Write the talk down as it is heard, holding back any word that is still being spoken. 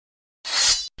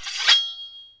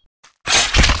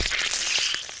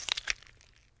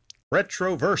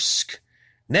Redroversk.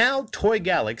 Now, Toy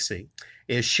Galaxy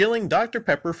is shilling Dr.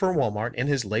 Pepper for Walmart in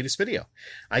his latest video.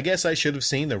 I guess I should have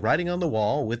seen the writing on the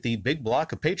wall with the big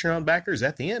block of Patreon backers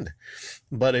at the end.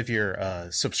 But if you're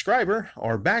a subscriber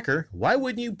or backer, why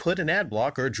wouldn't you put an ad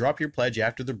block or drop your pledge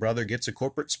after the brother gets a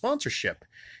corporate sponsorship?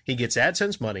 He gets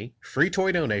AdSense money, free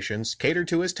toy donations, catered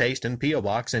to his taste in P.O.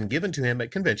 Box and given to him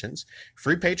at conventions,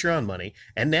 free Patreon money,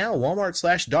 and now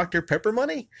Walmart/Dr. Pepper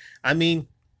money? I mean,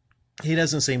 he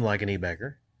doesn't seem like an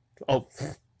e-beggar. Oh,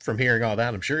 from hearing all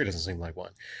that, I'm sure he doesn't seem like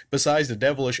one. Besides the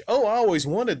devilish, "Oh, I always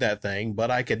wanted that thing,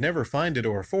 but I could never find it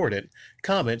or afford it,"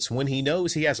 comments when he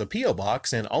knows he has a P.O.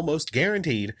 box and almost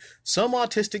guaranteed some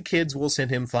autistic kids will send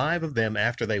him 5 of them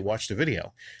after they watch the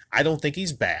video. I don't think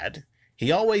he's bad.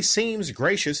 He always seems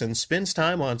gracious and spends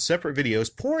time on separate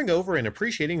videos poring over and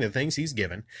appreciating the things he's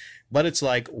given. But it's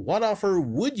like, what offer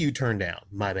would you turn down,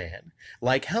 my man?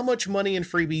 Like, how much money and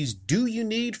freebies do you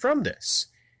need from this?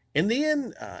 In the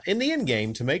end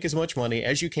game, to make as much money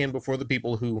as you can before the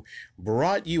people who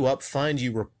brought you up find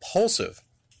you repulsive.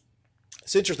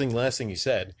 It's interesting, the last thing you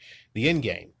said, the end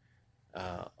game.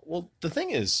 Well, the thing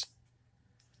is,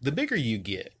 the bigger you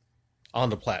get on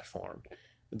the platform,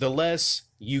 the less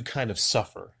you kind of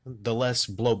suffer, the less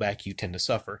blowback you tend to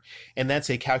suffer. And that's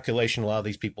a calculation a lot of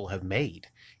these people have made.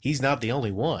 He's not the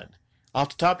only one. Off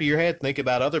the top of your head, think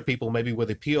about other people maybe with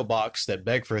a P.O. box that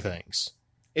beg for things.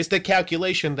 It's the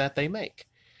calculation that they make.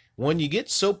 When you get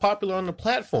so popular on the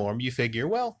platform, you figure,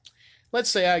 well, let's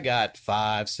say I got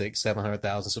 5, 6,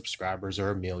 700,000 subscribers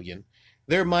or 1 million.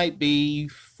 There might be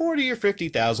 40 or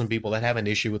 50,000 people that have an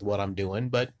issue with what I'm doing,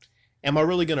 but am I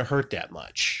really going to hurt that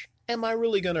much? Am I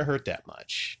really going to hurt that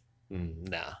much?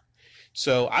 Nah.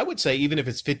 So I would say even if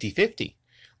it's 50-50,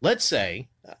 let's say,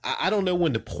 I don't know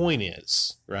when the point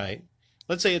is, right?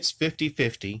 Let's say it's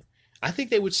 50-50. I think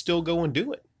they would still go and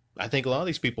do it. I think a lot of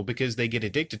these people, because they get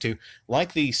addicted to,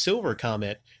 like the silver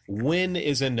comment, when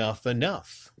is enough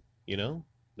enough? You know,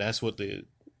 that's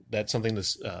something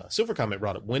this silver comment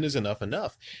brought up. When is enough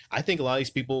enough? I think a lot of these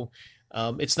people,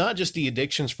 it's not just the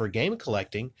addictions for game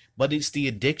collecting, but it's the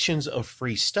addictions of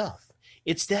free stuff.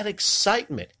 It's that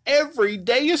excitement. Every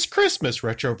day is Christmas,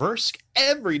 Redroversk.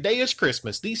 Every day is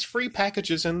Christmas. These free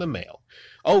packages in the mail.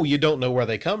 Oh, you don't know where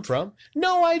they come from?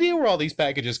 No idea where all these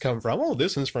packages come from. Oh,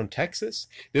 this one's from Texas.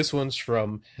 This one's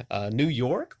from New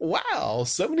York. Wow,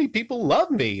 so many people love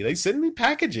me. They send me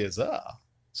packages.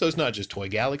 So it's not just Toy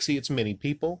Galaxy. It's many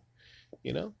people.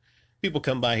 You know, people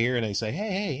come by here and they say,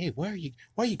 hey, why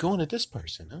are you going to this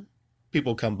person, huh?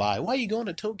 People come by, why are you going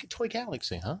to Toy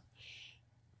Galaxy, huh?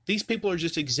 These people are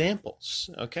just examples,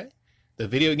 okay? The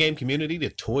video game community, the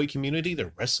toy community,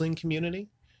 the wrestling community.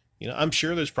 You know, I'm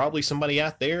sure there's probably somebody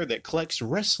out there that collects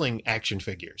wrestling action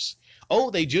figures.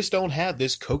 Oh, they just don't have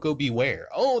this Coco Beware.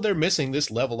 Oh, they're missing this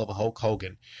level of a Hulk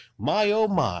Hogan. My, oh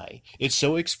my, it's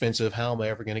so expensive. How am I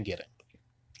ever going to get it?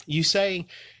 You say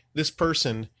this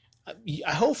person,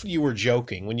 I hope you were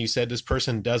joking when you said this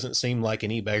person doesn't seem like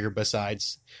an e-beggar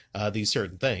besides these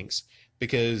certain things.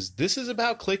 Because this is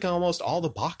about clicking almost all the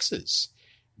boxes.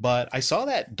 But I saw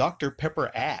that Dr.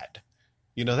 Pepper ad.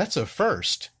 You know, that's a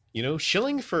first. You know,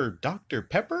 shilling for Dr.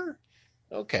 Pepper?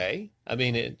 Okay. I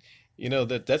mean,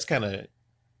 that's kind of,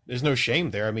 there's no shame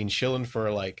there. I mean, shilling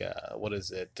for like, what is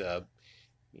it?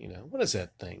 What is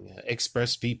that thing?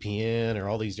 ExpressVPN or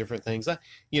all these different things.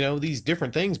 These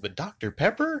different things, but Dr.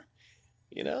 Pepper?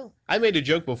 You know, I made a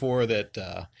joke before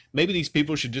that maybe these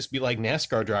people should just be like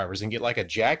NASCAR drivers and get like a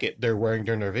jacket they're wearing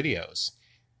during their videos.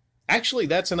 Actually,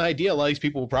 that's an idea a lot of these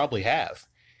people will probably have.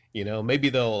 You know, maybe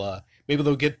they'll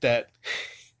get that.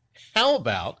 How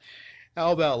about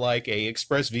like a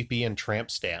ExpressVPN tramp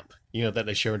stamp, you know, that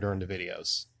they show during the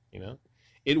videos, you know?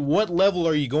 What level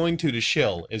are you going to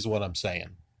shill is what I'm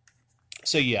saying.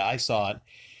 So yeah, I saw it.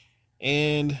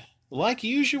 And like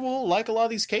usual, like a lot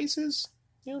of these cases,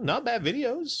 you know, not bad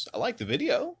videos. I like the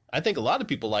video. I think a lot of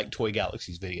people like Toy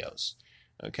Galaxy's videos.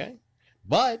 Okay?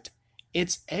 But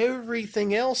it's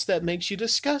everything else that makes you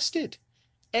disgusted.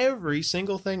 Every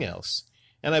single thing else.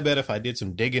 And I bet if I did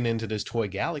some digging into this Toy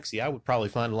Galaxy, I would probably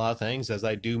find a lot of things, as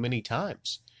I do many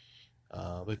times.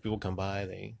 But people come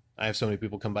by, I have so many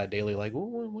people come by daily like, well,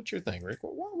 what's your thing, Rick?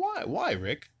 Why,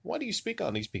 Rick? Why do you speak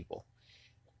on these people?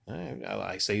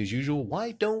 I say as usual,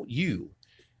 why don't you?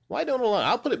 Why don't a lot?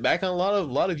 I'll put it back on a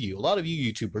lot of you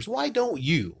YouTubers. Why don't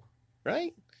you?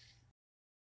 Right?